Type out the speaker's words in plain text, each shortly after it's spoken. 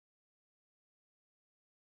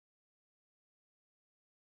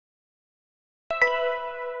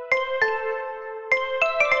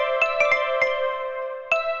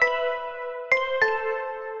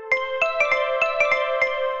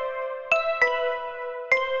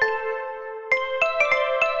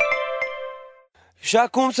Și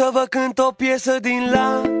acum să vă cânt o piesă din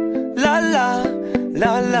la la la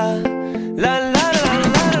la la la la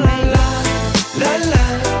la la la la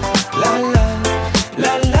la la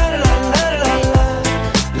la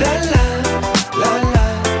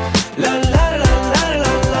la la la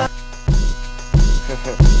la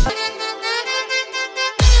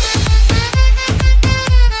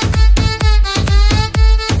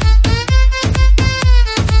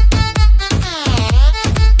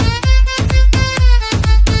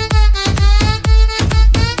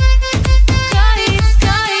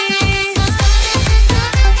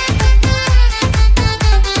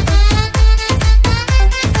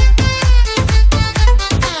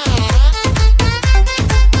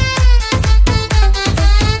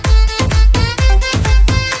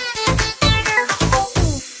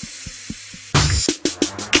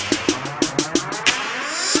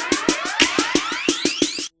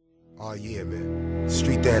Oh yeah, man.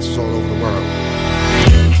 Street dances all over the world.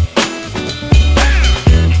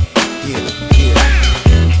 Yeah, yeah.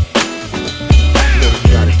 You know what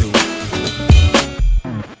you gotta do.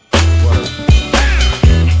 Word.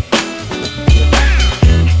 Yeah.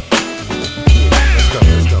 Yeah, let's go,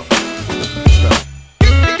 let's go. Let's go.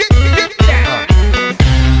 Yeah,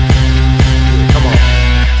 come on.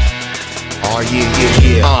 Oh yeah, yeah,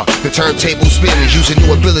 yeah. The turntable spins using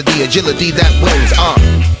new ability, agility that wins.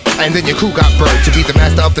 And then your crew got burned to be the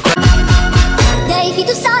master of the crowd. Devi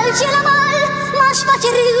tu salgi la mal, mas face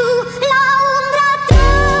râu la umbra ta.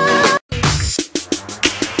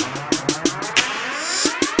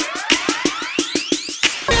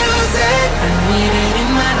 I need it in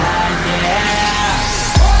my life, yeah.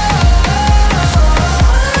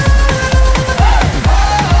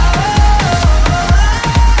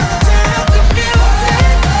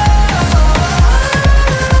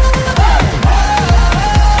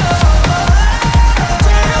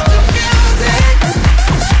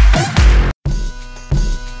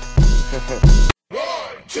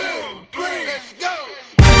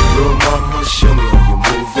 Show me how you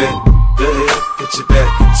move it. Go ahead, get your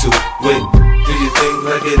back into it. Do your thing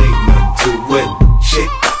like it ain't nothing to it.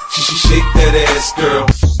 Shake, shake that ass, girl.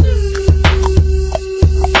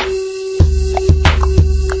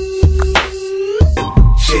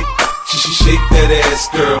 Shake, shake that ass,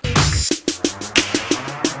 girl.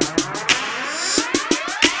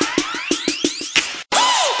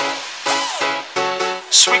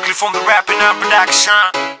 Sweetly from the rapping and production.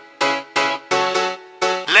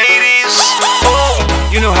 Ladies, oh,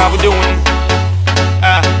 you know how we're doing.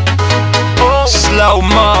 Slow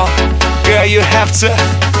mo, girl, you have to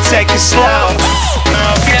take it slow.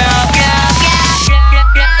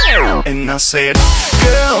 And I said,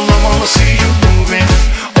 girl, I wanna see you moving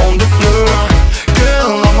on the floor.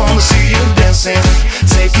 Girl, I wanna see you dancing.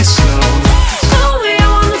 Take it slow. Oh, I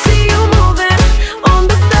wanna see you moving on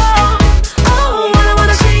the floor. Oh, I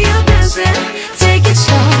wanna see you dancing. Take it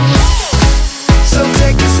slow. So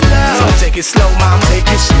take it slow. So take it slow, mom.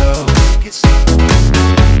 Take it slow.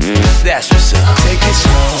 That's what's up. Take it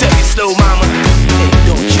slow. Take it slow, mama. Hey,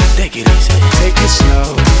 don't you take it easy. Take it slow.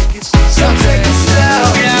 So take it slow.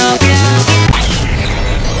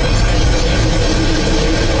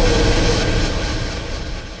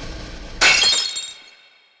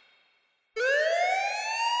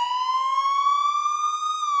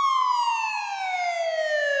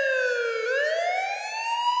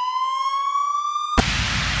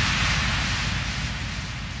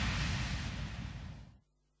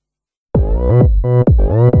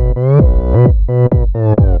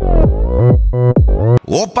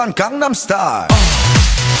 Oppan Gangnam Style.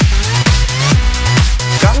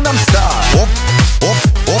 Gangnam Style.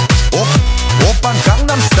 Oppan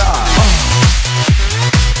Gangnam Style.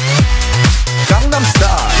 Gangnam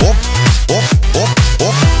Style.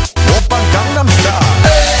 Oppan Gangnam Style.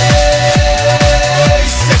 Hey,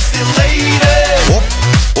 sexy lady.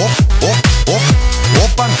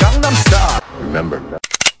 Oppan Gangnam Style. Remember.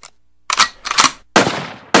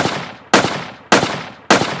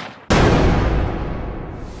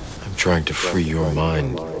 Trying to free your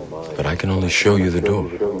mind, but I can only show you the door.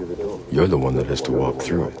 You're the one that has to walk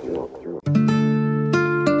through it.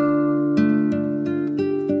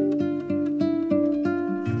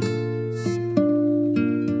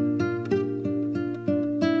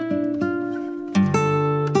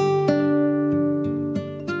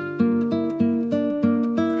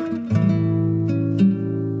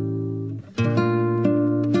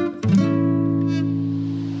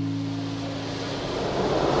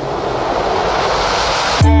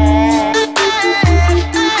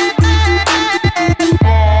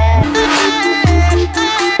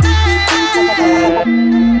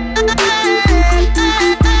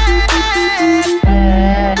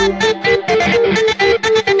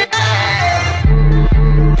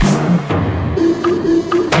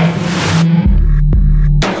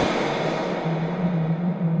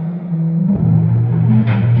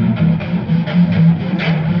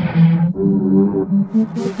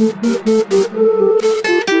 Bococilor.